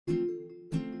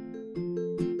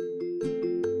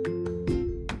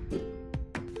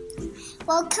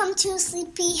Welcome to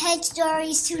Sleepyhead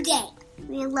Stories today.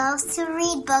 We love to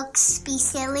read books, be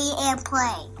silly, and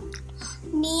play.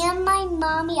 Me and my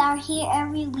mommy are here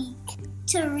every week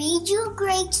to read you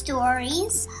great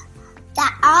stories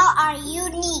that all are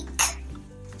unique.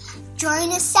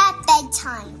 Join us at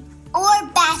bedtime, or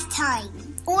bath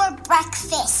time, or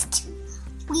breakfast.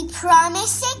 We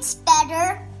promise it's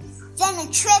better than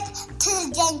a trip to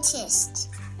the dentist.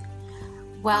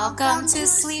 Welcome to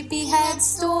Sleepyhead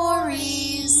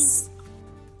Stories.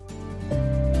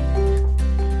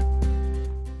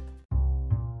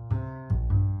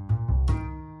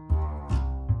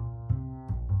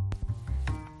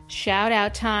 Shout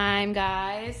out time,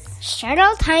 guys. Shout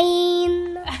out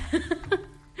time.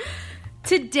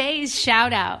 Today's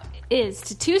shout out is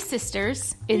to two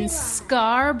sisters in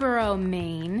Scarborough,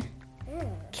 Maine,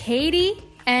 Katie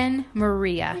and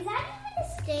Maria. Is that even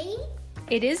a state?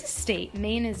 It is a state.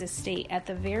 Maine is a state at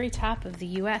the very top of the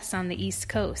U.S. on the East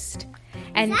Coast.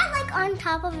 And is that like on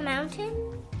top of a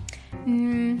mountain?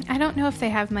 I don't know if they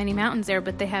have many mountains there,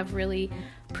 but they have really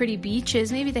pretty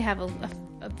beaches. Maybe they have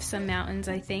some mountains,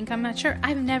 I think. I'm not sure.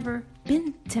 I've never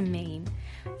been to Maine.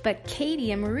 But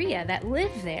Katie and Maria that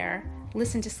live there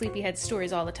listen to Sleepyhead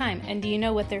Stories all the time. And do you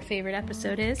know what their favorite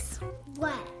episode is?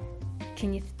 What?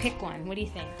 Can you pick one? What do you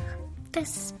think? The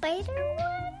spider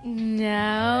one?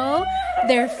 No.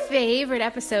 Their favorite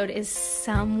episode is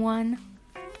Someone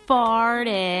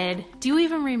Farted. Do you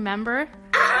even remember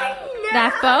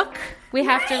that book? We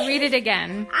have to read it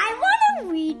again. I want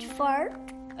to read fart.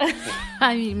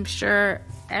 I'm sure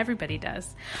everybody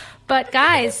does. But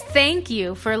guys, thank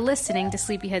you for listening to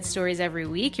Sleepyhead Stories every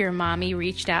week. Your mommy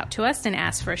reached out to us and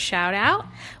asked for a shout out.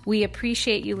 We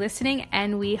appreciate you listening,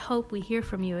 and we hope we hear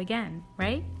from you again,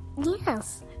 right?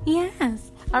 Yes.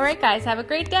 Yes. All right, guys, have a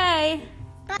great day.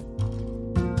 Bye.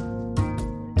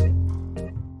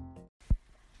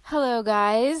 Hello,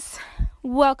 guys.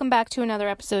 Welcome back to another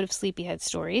episode of Sleepyhead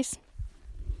Stories.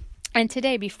 And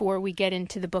today, before we get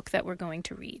into the book that we're going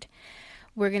to read,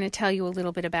 we're going to tell you a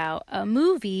little bit about a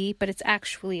movie, but it's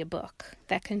actually a book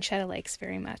that Conchetta likes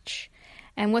very much.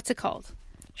 And what's it called?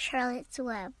 Charlotte's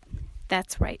Web.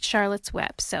 That's right, Charlotte's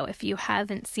Web. So if you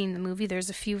haven't seen the movie, there's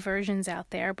a few versions out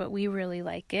there, but we really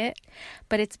like it.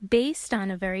 But it's based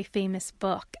on a very famous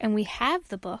book, and we have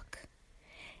the book.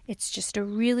 It's just a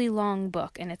really long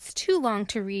book, and it's too long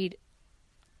to read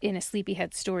in a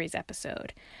Sleepyhead Stories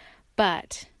episode.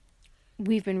 But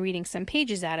we've been reading some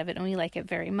pages out of it, and we like it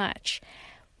very much.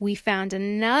 We found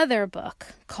another book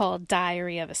called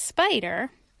Diary of a Spider,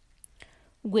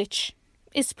 which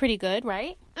is pretty good,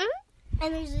 right? Mm-hmm.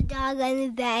 And there's a dog on the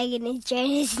back, and it's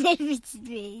trying to sniff its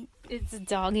face. It's a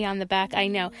doggy on the back, I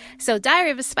know. So Diary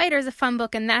of a Spider is a fun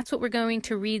book, and that's what we're going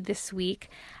to read this week.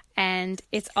 And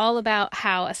it's all about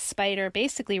how a spider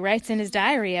basically writes in his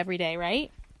diary every day, right?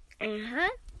 Uh-huh.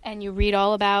 And you read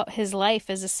all about his life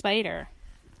as a spider.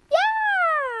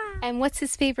 Yeah! And what's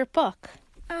his favorite book?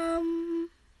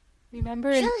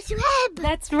 Remember? Charlotte's Web!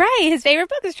 That's right. His favorite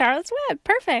book is Charlotte's Web.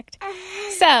 Perfect.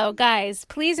 So, guys,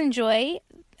 please enjoy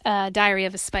Diary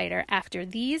of a Spider after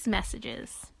these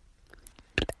messages.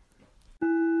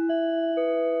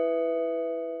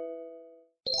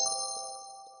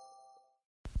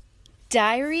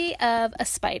 Diary of a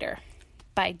Spider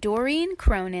by Doreen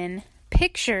Cronin.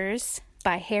 Pictures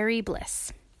by Harry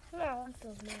Bliss.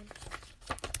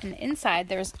 And inside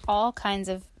there's all kinds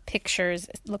of pictures,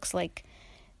 it looks like,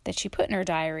 that she put in her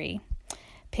diary.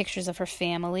 Pictures of her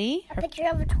family. A picture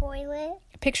of a toilet.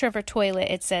 A picture of her toilet.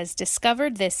 It says,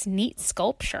 discovered this neat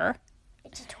sculpture.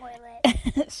 It's a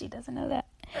toilet. She doesn't know that.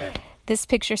 This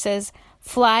picture says,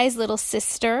 Fly's little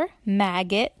sister,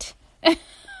 Maggot.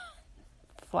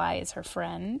 Fly is her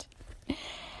friend.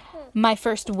 My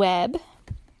first web.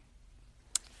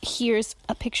 Here's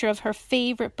a picture of her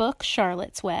favorite book,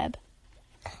 Charlotte's Web.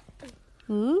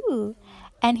 Ooh.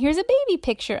 And here's a baby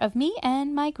picture of me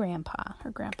and my grandpa. Her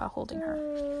grandpa holding her.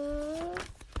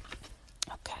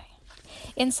 Okay.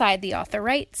 Inside, the author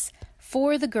writes,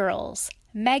 for the girls,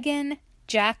 Megan,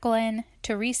 Jacqueline,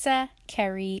 Teresa,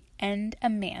 Carrie, and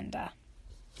Amanda.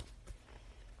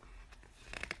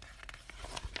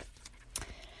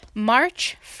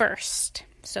 March 1st.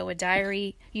 So a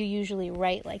diary, you usually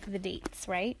write like the dates,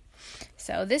 right?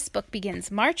 So this book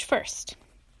begins March 1st.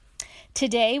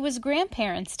 Today was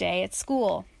Grandparents' Day at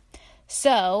school,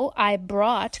 so I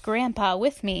brought Grandpa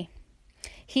with me.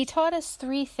 He taught us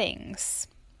 3 things.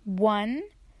 1,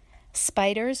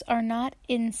 spiders are not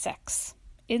insects.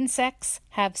 Insects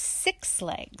have 6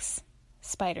 legs.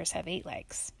 Spiders have 8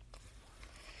 legs.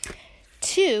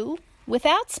 2,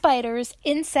 without spiders,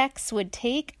 insects would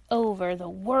take over the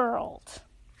world.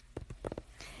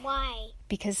 Why?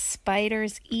 Because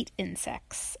spiders eat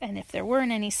insects. And if there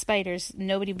weren't any spiders,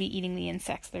 nobody would be eating the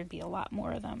insects. There'd be a lot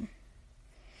more of them.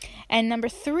 And number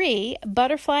 3,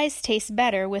 butterflies taste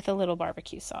better with a little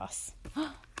barbecue sauce.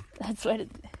 That's what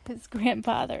his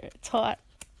grandfather taught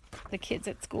the kids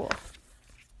at school.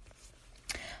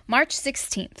 March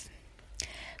 16th.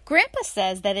 Grandpa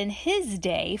says that in his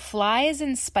day, flies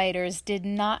and spiders did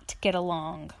not get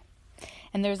along.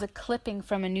 And there's a clipping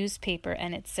from a newspaper,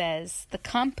 and it says, "The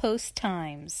Compost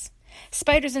Times.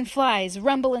 Spiders and flies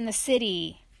rumble in the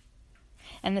city."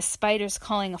 And the spider's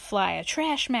calling a fly a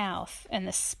trash mouth, and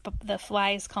the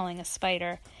fly is calling a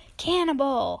spider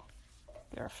cannibal.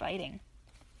 They were fighting.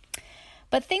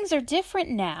 But things are different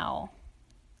now.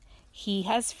 He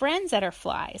has friends that are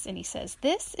flies, and he says,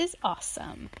 "This is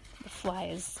awesome." The fly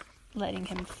is letting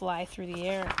him fly through the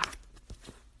air,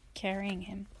 carrying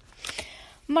him.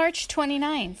 March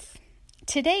 29th.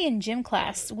 Today in gym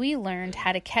class, we learned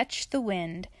how to catch the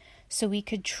wind so we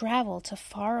could travel to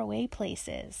faraway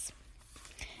places.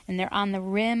 And they're on the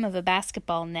rim of a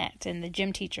basketball net, and the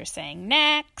gym teacher's saying,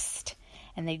 "Next!"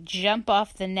 And they jump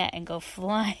off the net and go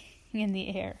flying in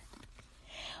the air.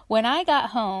 When I got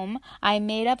home, I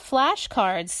made up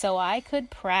flashcards so I could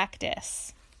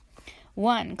practice.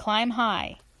 1, climb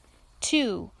high.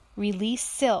 2, release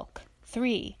silk.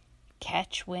 3,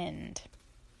 catch wind.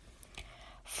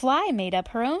 Fly made up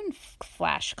her own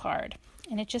flashcard,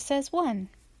 and it just says 1,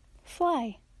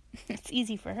 fly. It's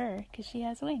easy for her because she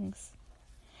has wings.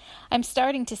 I'm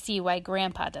starting to see why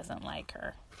Grandpa doesn't like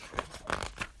her.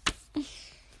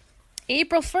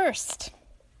 April 1st.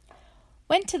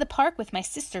 Went to the park with my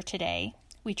sister today.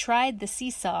 We tried the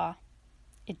seesaw.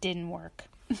 It didn't work.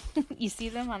 You see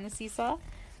them on the seesaw?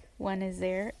 One is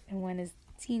there and one is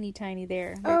teeny tiny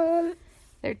there.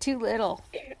 They're too little.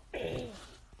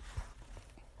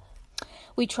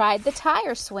 We tried the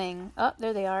tire swing. Oh,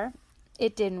 there they are.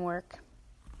 It didn't work.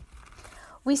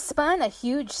 We spun a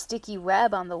huge sticky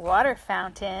web on the water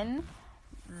fountain.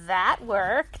 That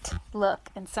worked. Look,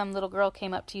 and some little girl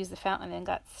came up to use the fountain and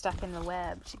got stuck in the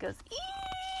web. She goes,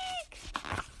 eek!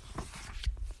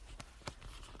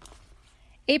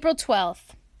 April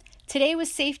 12th. Today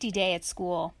was safety day at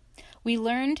school. We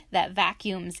learned that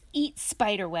vacuums eat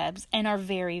spider webs and are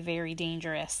very, very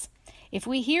dangerous. If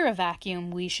we hear a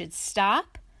vacuum, we should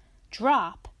stop,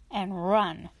 drop, and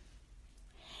run.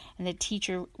 And the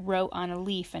teacher wrote on a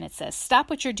leaf, and it says, "Stop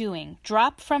what you're doing,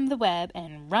 drop from the web,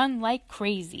 and run like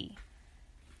crazy."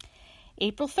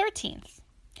 April 13th.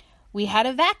 We had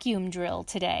a vacuum drill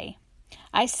today.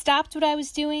 I stopped what I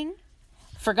was doing,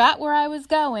 forgot where I was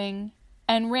going,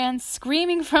 and ran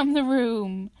screaming from the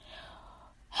room.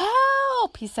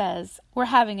 "Help," he says. "We're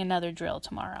having another drill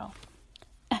tomorrow."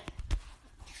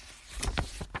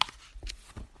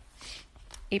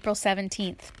 April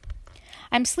 17th.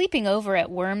 I'm sleeping over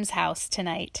at Worm's house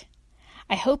tonight.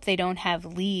 I hope they don't have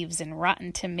leaves and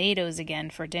rotten tomatoes again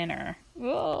for dinner.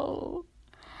 Whoa.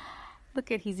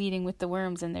 Look at, he's eating with the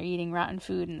worms and they're eating rotten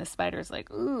food, and the spider's like,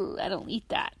 "Ooh, I don't eat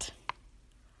that."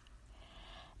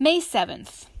 May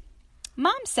 7th.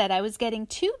 Mom said I was getting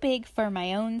too big for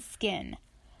my own skin,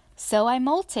 so I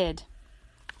molted.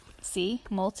 See,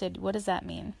 molted, what does that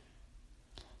mean?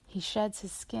 He sheds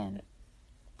his skin.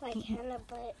 Like Hannah,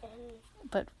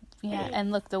 but yeah,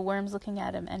 and look, the worm's looking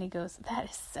at him, and he goes, "That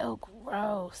is so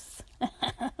gross."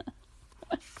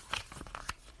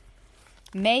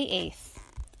 May 8th.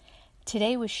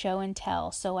 Today was show and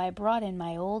tell, so I brought in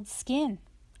my old skin.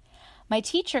 My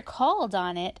teacher called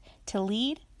on it to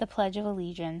lead the Pledge of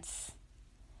Allegiance.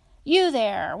 "You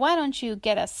there, why don't you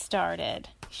get us started?"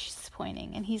 She's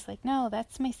pointing, and he's like, "No,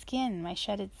 that's my skin, my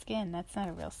shedded skin. That's not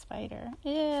a real spider."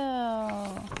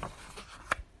 Ew.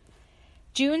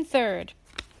 June 3rd.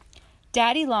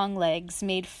 Daddy Longlegs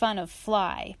made fun of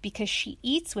Fly because she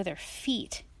eats with her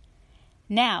feet.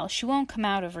 Now she won't come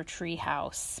out of her tree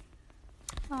house.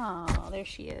 Oh, there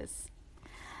she is.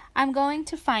 I'm going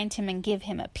to find him and give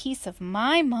him a piece of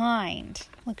my mind.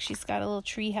 Look, she's got a little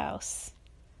tree house.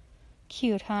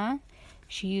 Cute, huh?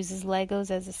 She uses Legos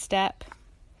as a step.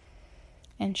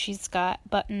 And she's got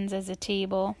buttons as a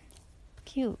table.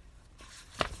 Cute.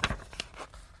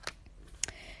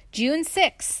 June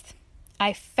 6th.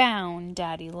 I found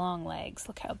Daddy Longlegs.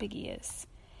 Look how big he is.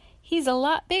 He's a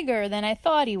lot bigger than I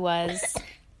thought he was.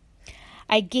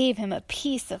 I gave him a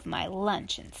piece of my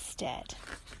lunch instead.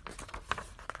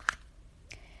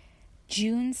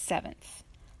 June 7th.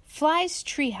 Fly's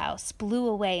treehouse blew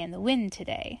away in the wind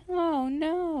today. Oh,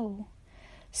 no.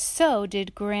 So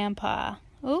did Grandpa.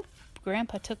 Oh,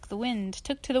 Grandpa took to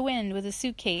the wind with a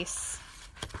suitcase.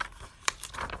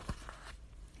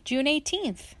 June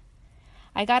 18th.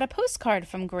 I got a postcard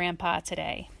from Grandpa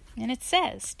today, and it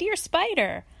says, Dear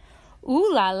Spider,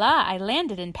 ooh la la, I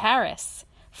landed in Paris.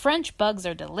 French bugs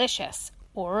are delicious.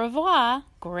 Au revoir,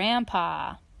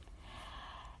 Grandpa.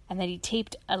 And then he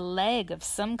taped a leg of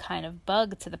some kind of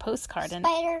bug to the postcard. Spider.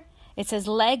 And it says,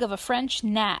 leg of a French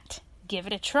gnat. Give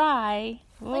it a try.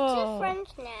 What's a French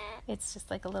gnat? It's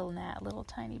just like a little gnat, a little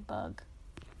tiny bug.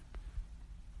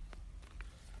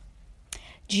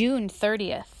 June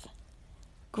 30th.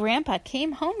 Grandpa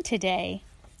came home today.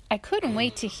 I couldn't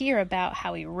wait to hear about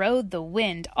how he rode the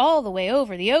wind all the way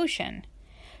over the ocean.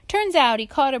 Turns out he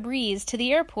caught a breeze to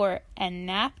the airport and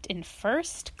napped in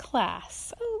first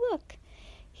class. Oh, look.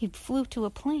 He flew to a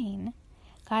plane,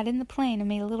 got in the plane and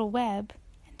made a little web,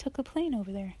 and took a plane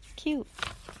over there. Cute.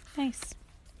 Nice.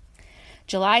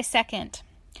 July 2nd.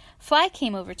 Fly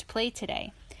came over to play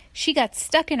today. She got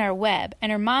stuck in our web,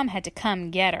 and her mom had to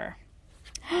come get her.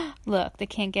 Look, they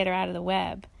can't get her out of the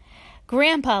web.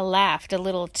 Grandpa laughed a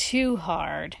little too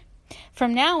hard.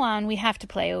 From now on, we have to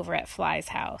play over at Fly's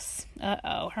house.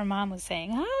 Uh-oh, her mom was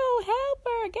saying, oh, help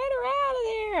her, get her out of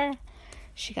there.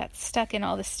 She got stuck in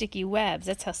all the sticky webs.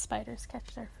 That's how spiders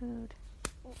catch their food.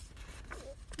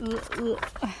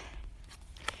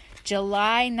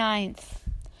 July 9th.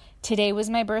 Today was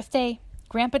my birthday.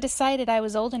 Grandpa decided I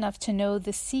was old enough to know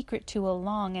the secret to a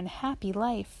long and happy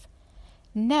life.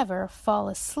 Never fall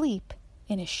asleep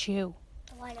in a shoe.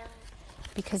 Why not?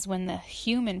 Because when the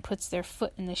human puts their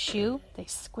foot in the shoe, they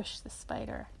squish the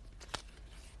spider.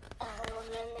 Oh,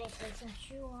 and then they take the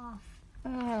shoe off.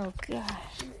 Oh,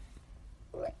 gosh.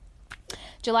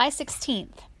 July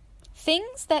 16th.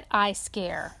 Things that I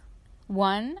scare.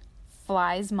 1.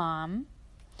 Fly's mom.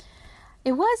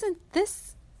 It wasn't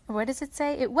this... What does it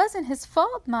say? It wasn't his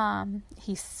fault, Mom.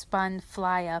 He spun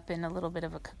Fly up in a little bit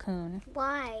of a cocoon.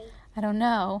 Why? I don't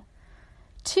know.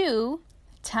 2.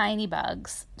 Tiny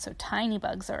bugs. So tiny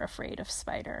bugs are afraid of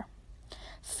spider.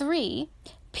 3.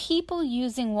 People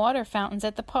using water fountains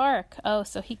at the park. Oh,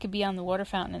 so he could be on the water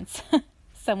fountain and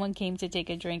someone came to take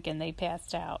a drink and they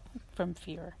passed out from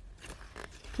fear.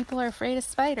 People are afraid of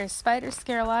spiders. Spiders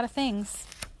scare a lot of things.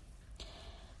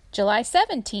 July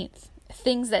 17th.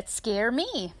 Things that scare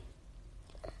me.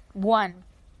 1.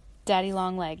 Daddy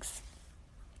long legs.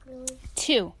 Really?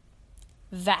 2.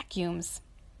 Vacuums.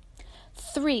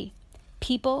 3.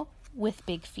 People with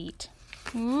big feet.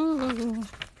 Ooh.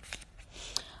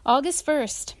 August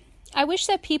 1st. I wish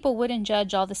that people wouldn't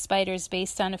judge all the spiders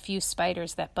based on a few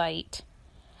spiders that bite.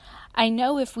 I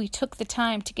know if we took the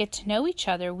time to get to know each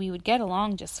other, we would get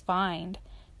along just fine.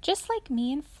 Just like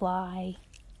me and Fly.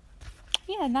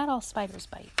 Yeah, not all spiders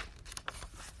bite.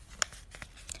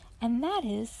 And that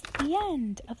is the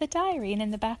end of the diary. And in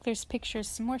the back there's pictures,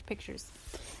 some more pictures.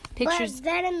 But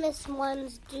venomous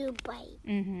ones do bite.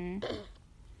 Mm-hmm.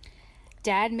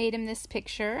 Dad made him this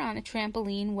picture on a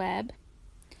trampoline web.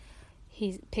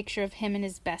 He's a picture of him and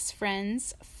his best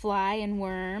friends, Fly and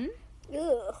Worm.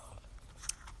 Ugh.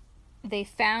 They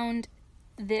found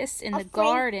this in the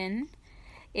garden.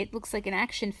 It looks like an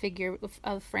action figure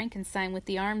of Frankenstein with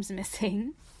the arms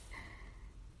missing.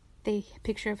 The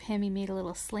picture of him, he made a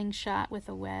little slingshot with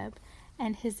a web.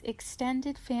 And his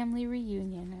extended family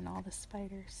reunion and all the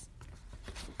spiders.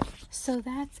 So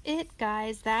that's it,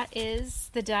 guys. That is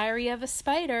the Diary of a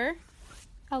Spider.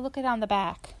 Oh, look at it on the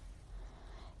back.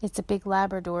 It's a big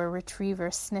Labrador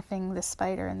retriever sniffing the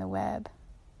spider in the web.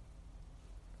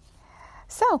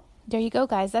 So, there you go,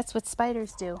 guys. That's what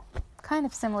spiders do. Kind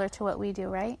of similar to what we do,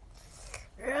 right?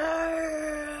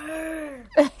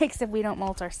 Except we don't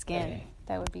molt our skin.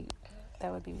 That would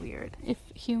be weird if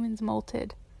humans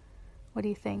molted. What do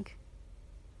you think?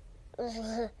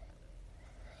 If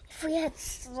we had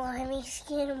slimy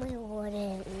skin, we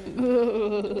wouldn't.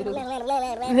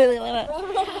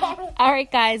 All right,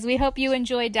 guys. We hope you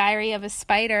enjoyed Diary of a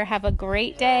Spider. Have a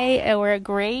great day or a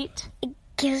great... It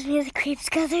gives me the creeps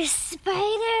because there's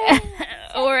spider.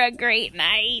 or a great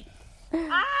night.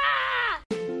 Ah!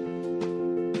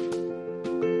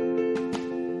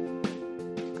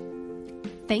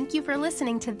 Thank you for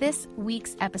listening to this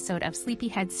week's episode of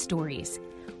Sleepyhead Stories.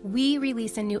 We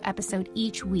release a new episode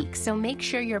each week, so make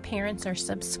sure your parents are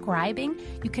subscribing.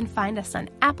 You can find us on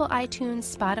Apple iTunes,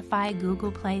 Spotify,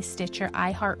 Google Play, Stitcher,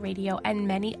 iHeartRadio, and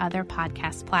many other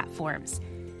podcast platforms.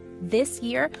 This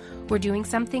year, we're doing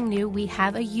something new. We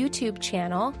have a YouTube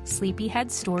channel,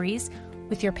 Sleepyhead Stories.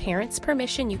 With your parents'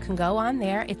 permission, you can go on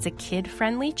there. It's a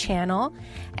kid-friendly channel,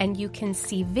 and you can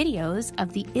see videos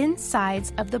of the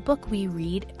insides of the book we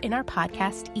read in our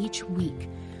podcast each week.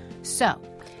 So,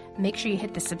 make sure you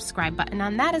hit the subscribe button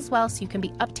on that as well so you can be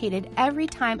updated every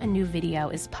time a new video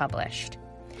is published.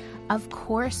 Of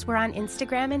course, we're on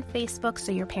Instagram and Facebook,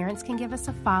 so your parents can give us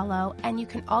a follow. And you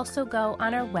can also go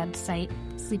on our website,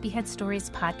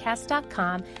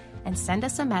 sleepyheadstoriespodcast.com, and send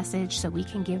us a message so we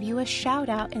can give you a shout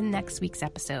out in next week's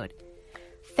episode.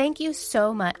 Thank you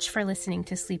so much for listening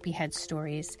to Sleepyhead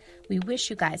Stories. We wish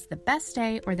you guys the best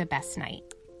day or the best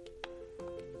night.